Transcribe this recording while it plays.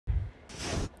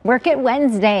Work It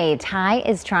Wednesday. Ty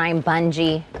is trying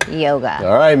bungee yoga.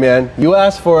 All right, man. You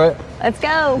asked for it. Let's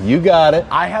go. You got it.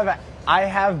 I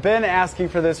have been asking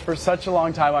for this for such a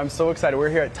long time. I'm so excited.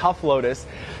 We're here at Tough Lotus.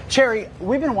 Cherry,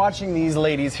 we've been watching these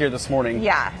ladies here this morning.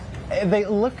 Yeah. It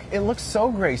looks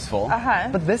so graceful.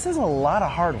 But this is a lot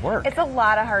of hard work. It's a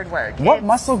lot of hard work. What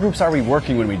muscle groups are we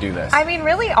working when we do this? I mean,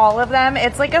 really all of them.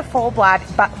 It's like a full body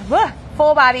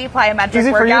plyometric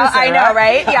Easy for you to workout. say, I know,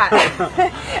 right?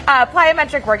 Yeah.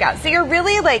 Plyometric workout. So you're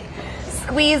really like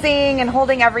squeezing and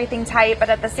holding everything tight, but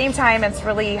at the same time, it's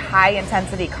really high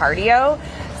intensity cardio.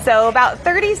 So about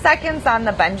 30 seconds on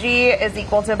the bungee is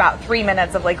equal to about 3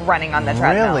 minutes of like running on the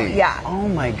treadmill. Really? Yeah. Oh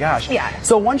my gosh. Yeah.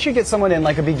 So once you get someone in,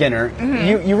 like a beginner,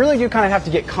 you really do kind of have to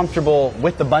get comfortable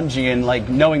with the bungee and like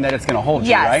knowing that it's going to hold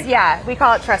you, right? Yes, yeah. We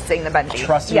call it trusting the bungee.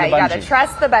 Trusting the bungee. Yeah, you got to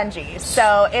trust the bungee.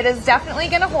 So it is definitely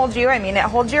going to hold you. I mean, it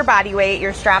holds your body weight.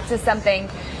 You're strapped to something.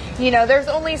 You know, there's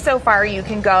only so far you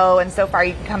can go and so far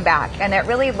you can come back. And it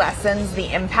really lessens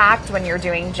the impact when you're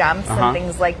doing jumps and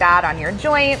things like that on your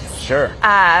joints. Sure.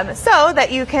 So that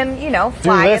you can, you know,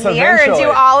 fly in the air and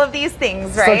do all of these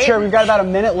things, right? So, Cherry, we've got about a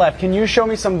minute left. Can you show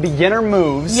me some beginner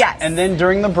moves? Yes. And then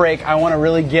during the break, I want to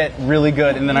really get really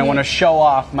good, and then I want to show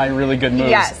off my really good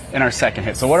moves in our second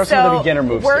hit. So what are some of the beginner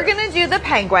moves? We're going to do the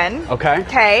penguin. Okay.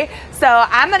 Okay. So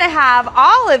I'm going to have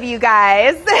all of you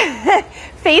guys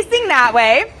facing that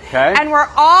way. Okay. And we're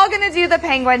all going to do the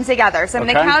penguin together. So I'm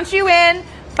going to count you in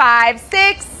 5,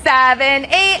 6, 7,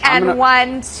 8, and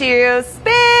 1, 2,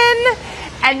 spin.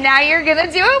 And now you're going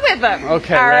to do it with them.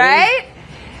 Okay. All ready? right.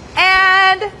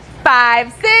 And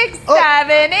 5, 6,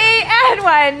 7, 8, and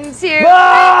 1, 2. Penguin.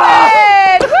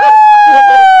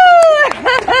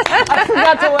 I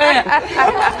forgot to land.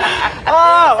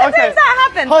 Oh, okay. Sometimes that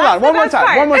happens. Hold That's on. One more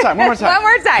time. One more time. One more time. One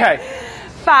more time. Okay.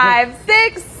 5,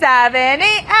 6, 7,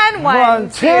 8, and 1,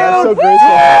 2. That's so graceful.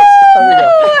 There we go.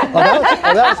 Oh,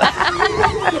 that was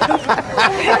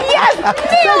Yes,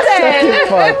 nailed it.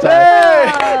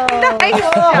 Nice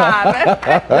job.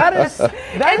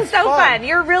 That is so fun.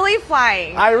 You're really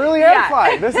flying. I really am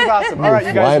flying. This is awesome. All right,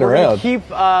 you guys, flying we're going around. to keep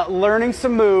learning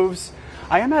some moves.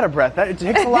 I am out of breath. It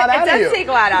takes a lot out of you. It does take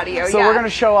a lot out of you, So we're going to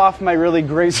show off my really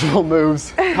graceful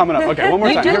moves coming up. Okay, one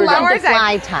more time. You Here do we go. love the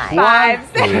fly tie. 5,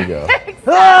 6, There we go. 7, It's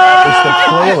the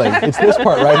flailing. It's this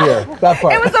part right here. That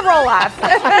part. It was a roll-off.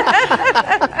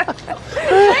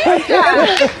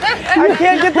 I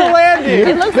can't get the landing.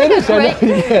 It looks like a great.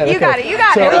 You got it. You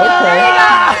got So, it. okay. There you go.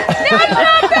 Now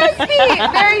you're on best feet.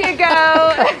 There you go.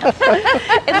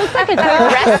 It looks like a good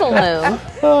wrestle move.